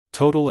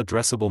Total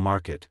Addressable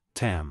Market,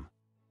 TAM.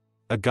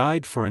 A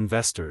guide for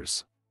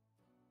investors.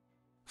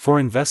 For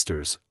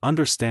investors,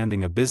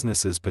 understanding a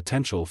business's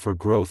potential for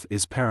growth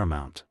is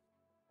paramount.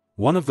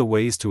 One of the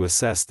ways to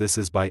assess this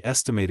is by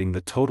estimating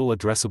the total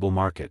addressable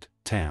market,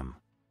 TAM.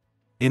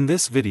 In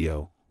this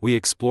video, we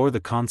explore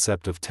the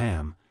concept of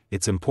TAM,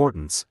 its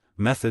importance,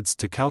 methods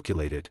to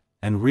calculate it,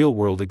 and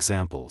real-world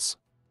examples.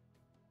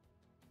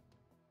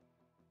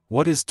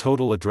 What is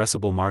total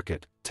addressable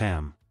market,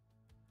 TAM?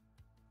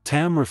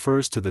 TAM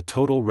refers to the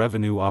total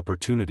revenue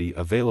opportunity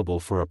available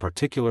for a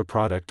particular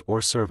product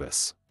or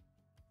service.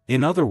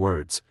 In other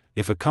words,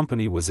 if a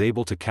company was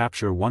able to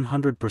capture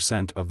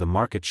 100% of the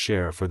market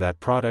share for that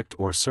product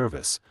or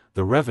service,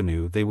 the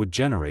revenue they would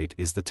generate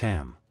is the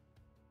TAM.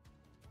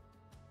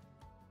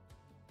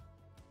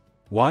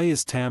 Why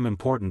is TAM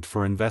important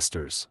for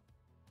investors?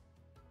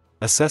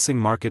 Assessing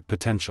market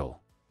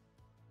potential.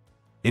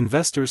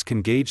 Investors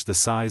can gauge the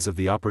size of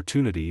the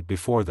opportunity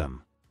before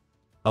them.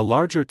 A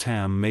larger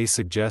TAM may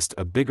suggest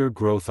a bigger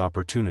growth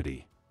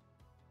opportunity.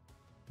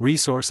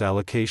 Resource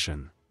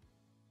allocation.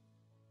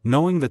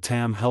 Knowing the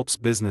TAM helps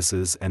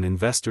businesses and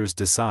investors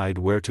decide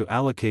where to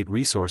allocate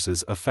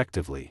resources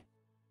effectively.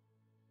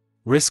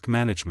 Risk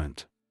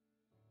management.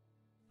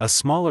 A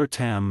smaller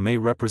TAM may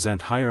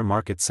represent higher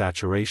market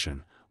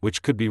saturation,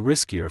 which could be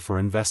riskier for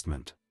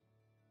investment.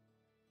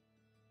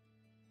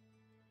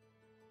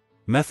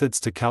 Methods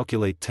to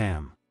calculate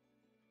TAM.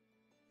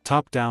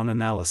 Top-down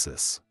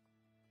analysis.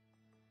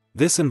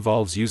 This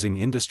involves using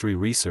industry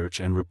research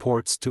and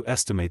reports to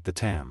estimate the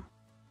TAM.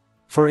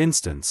 For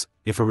instance,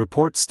 if a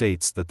report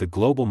states that the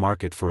global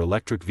market for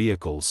electric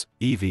vehicles,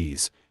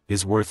 EVs,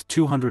 is worth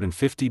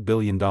 $250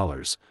 billion,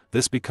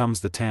 this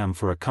becomes the TAM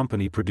for a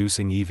company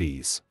producing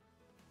EVs.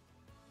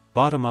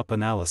 Bottom-up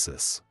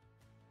analysis.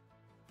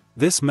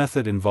 This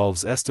method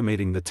involves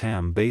estimating the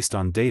TAM based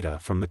on data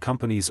from the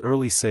company's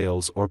early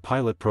sales or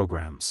pilot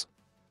programs.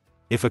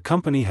 If a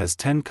company has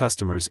 10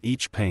 customers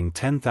each paying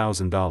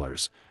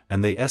 $10,000,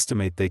 and they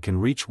estimate they can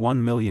reach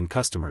 1 million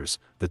customers,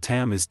 the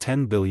TAM is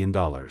 $10 billion.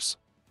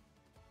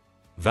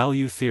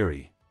 Value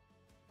theory.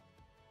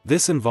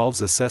 This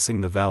involves assessing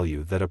the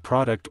value that a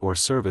product or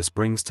service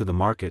brings to the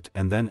market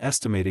and then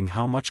estimating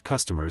how much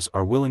customers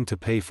are willing to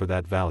pay for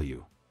that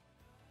value.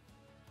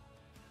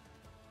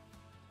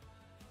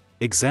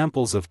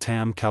 Examples of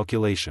TAM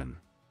calculation.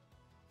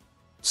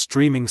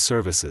 Streaming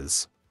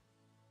services.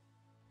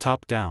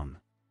 Top-down.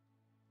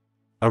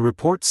 A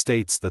report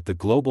states that the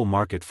global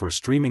market for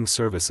streaming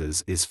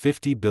services is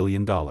 $50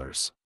 billion.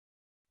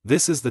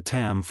 This is the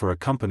TAM for a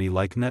company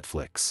like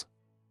Netflix.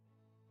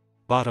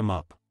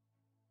 Bottom-up.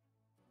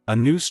 A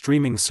new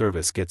streaming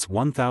service gets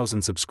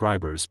 1,000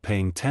 subscribers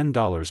paying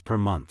 $10 per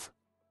month.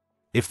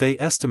 If they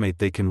estimate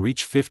they can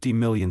reach 50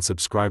 million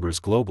subscribers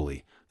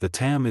globally, the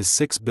TAM is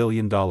 $6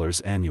 billion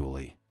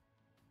annually.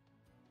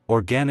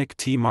 Organic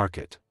tea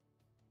market.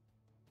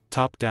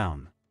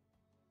 Top-down.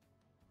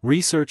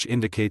 Research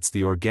indicates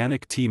the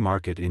organic tea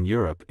market in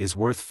Europe is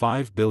worth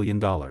 $5 billion.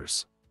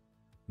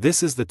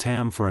 This is the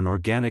TAM for an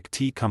organic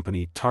tea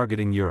company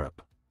targeting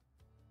Europe.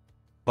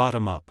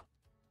 Bottom-up.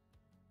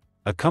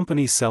 A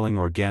company selling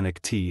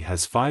organic tea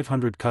has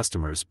 500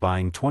 customers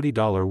buying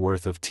 $20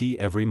 worth of tea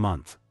every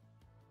month.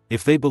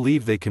 If they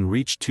believe they can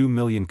reach 2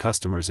 million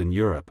customers in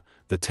Europe,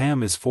 the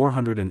TAM is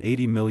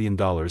 $480 million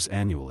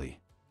annually.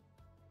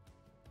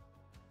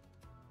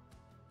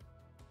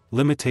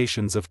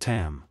 Limitations of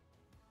TAM.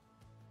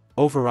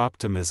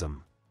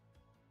 Over-optimism.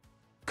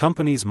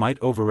 Companies might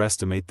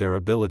overestimate their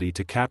ability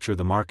to capture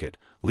the market,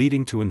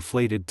 leading to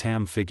inflated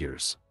TAM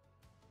figures.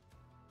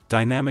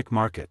 Dynamic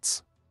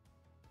markets.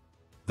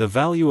 The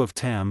value of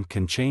TAM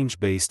can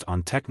change based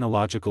on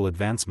technological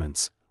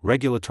advancements,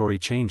 regulatory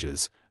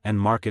changes, and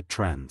market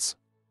trends.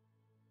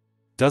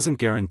 Doesn't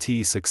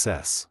guarantee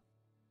success.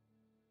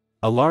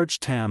 A large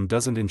TAM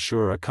doesn't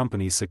ensure a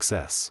company's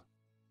success.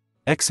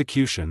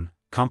 Execution,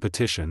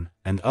 competition,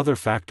 and other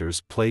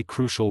factors play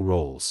crucial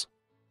roles.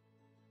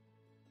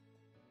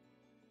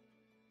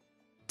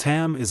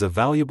 TAM is a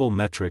valuable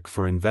metric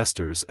for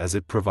investors as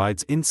it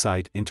provides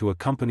insight into a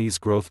company's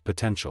growth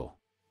potential.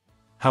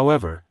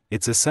 However,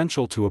 it's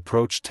essential to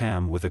approach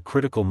TAM with a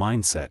critical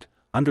mindset,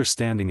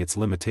 understanding its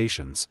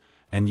limitations,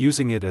 and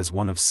using it as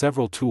one of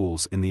several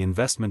tools in the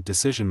investment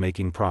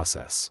decision-making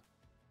process.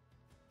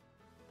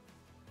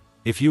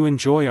 If you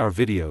enjoy our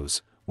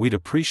videos, we'd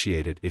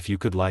appreciate it if you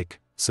could like,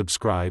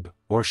 subscribe,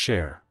 or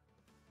share.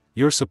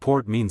 Your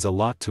support means a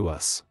lot to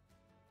us.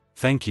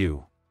 Thank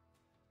you.